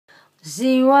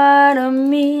See what I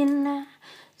mean?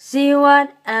 See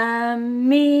what I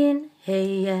mean?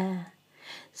 Hey, yeah.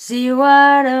 See what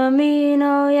I mean?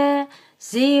 Oh, yeah.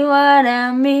 See what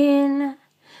I mean?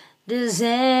 Does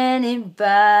anyone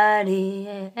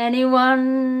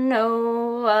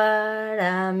know what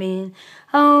I mean?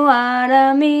 Oh, what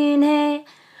I mean, hey,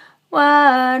 what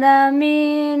I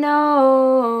mean,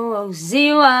 oh,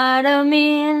 see what I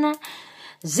mean,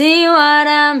 see what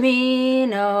I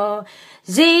mean, oh,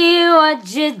 see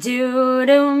what you do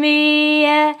to me,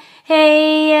 yeah,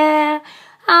 hey, yeah,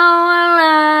 oh, well,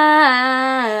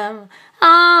 I'm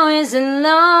always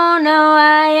alone, no,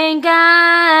 I ain't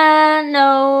got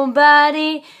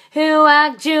nobody who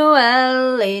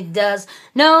actually does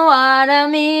know what I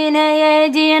mean, hey, hey,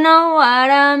 do you know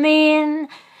what I mean?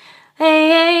 Hey,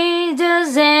 hey,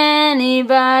 does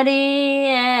anybody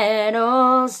at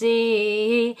all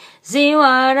see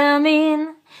what I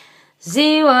mean?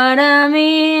 See what I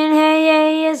mean? Hey,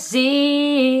 hey, you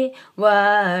see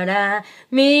what I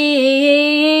mean?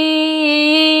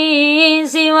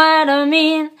 See what I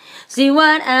mean? See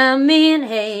what I mean?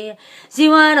 Hey, see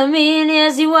what I mean? Yeah,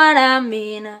 see what I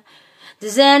mean?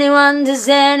 Does anyone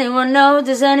know?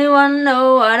 Does anyone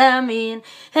know what I mean?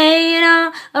 Hey, you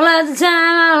know, I love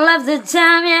the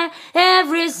time, yeah,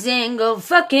 every single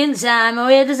fucking time. Oh,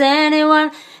 yeah, does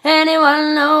anyone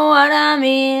know what I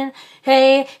mean?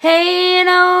 Hey, hey, you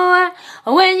know,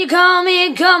 when you call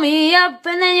me up,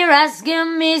 and then you're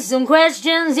asking me some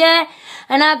questions, yeah,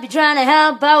 and I'd be trying to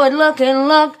help, I would look and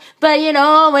look, but you'd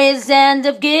always end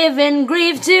up giving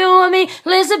grief to me.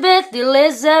 Elizabeth,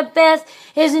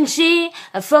 isn't she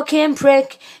a fucking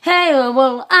prick? Hey,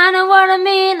 well, I know what I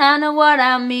mean, I know what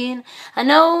I mean, I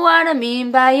know what I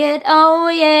mean by it, oh,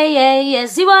 yeah, yeah, yeah,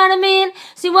 see what I mean, hey,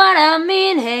 see what I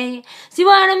mean, see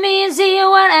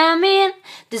what I mean,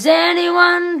 does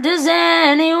anyone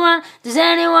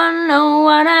know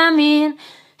what I mean?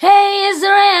 Hey, is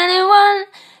there anyone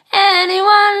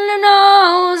who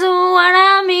knows what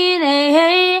I mean? Hey,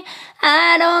 hey,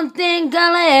 I don't think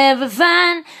I'll ever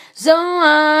find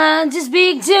someone to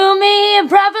speak to me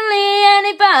properly.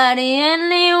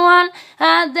 Anyone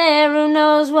out there who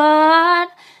knows what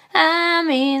I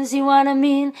mean? See what I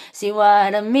mean? See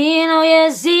what I mean? Oh yeah,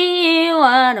 see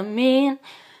what I mean?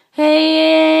 Hey,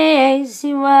 hey, hey,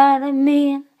 see what I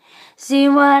mean? See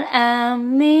what I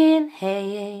mean? Hey,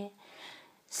 hey,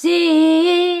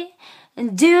 see.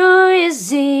 Do you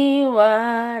see what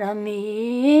I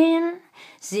mean?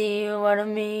 See what I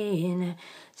mean?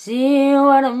 See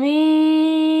what I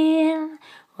mean?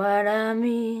 What I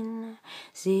mean?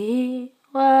 See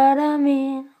what I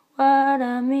mean? What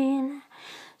I mean?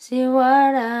 See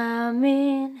what I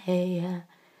mean? Hey,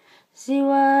 see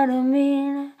what I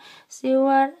mean? See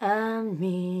what I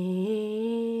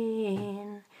mean?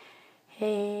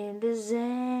 Hey, does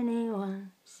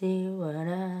anyone see what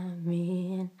I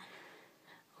mean?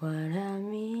 What I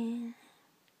mean?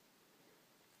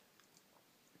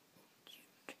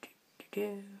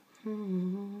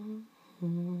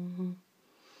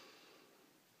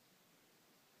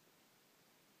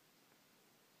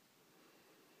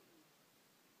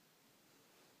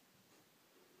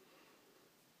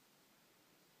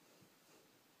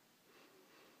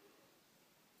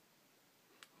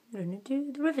 Gonna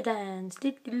do the river dance.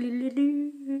 The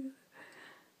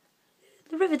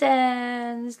river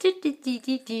dance.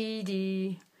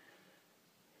 The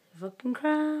fucking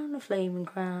crown, the flaming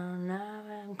crown. Now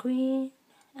I'm queen.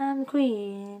 I'm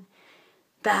queen.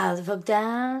 Bow the fuck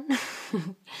down.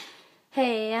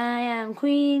 Hey, I am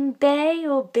Queen Bey,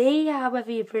 or B,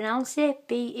 however you pronounce it.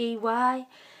 B-E-Y.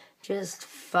 Just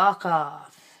fuck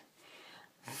off.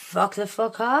 Fuck the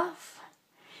fuck off.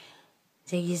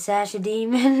 Take your Sasha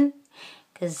Demon.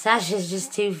 Cause Sasha's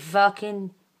just too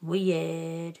fucking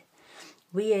weird.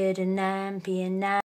 Weird and nappy and